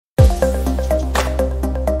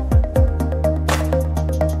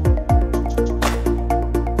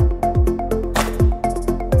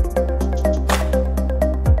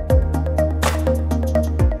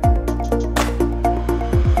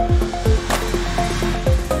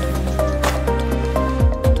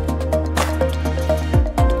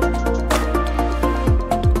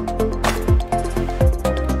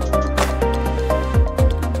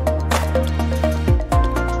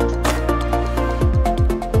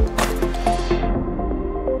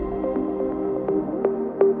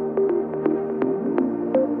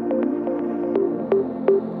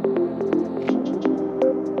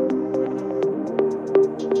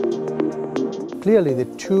clearly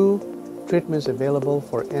the two treatments available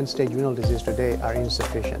for end-stage renal disease today are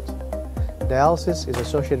insufficient. Dialysis is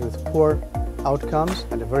associated with poor outcomes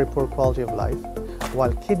and a very poor quality of life,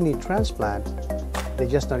 while kidney transplant,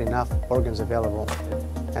 there's just not enough organs available.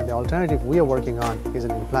 And the alternative we are working on is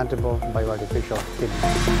an implantable bioartificial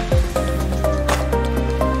kidney.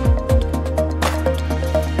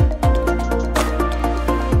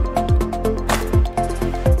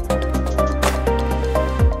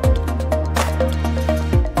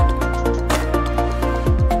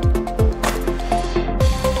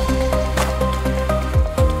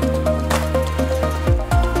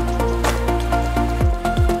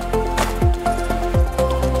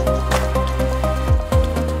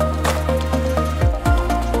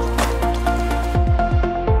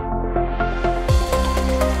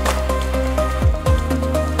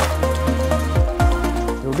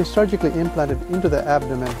 Be surgically implanted into the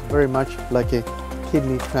abdomen, very much like a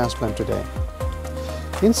kidney transplant today.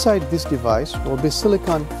 Inside this device will be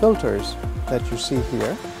silicone filters that you see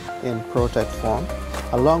here in prototype form,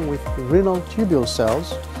 along with renal tubule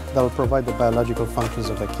cells that will provide the biological functions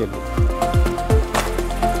of the kidney.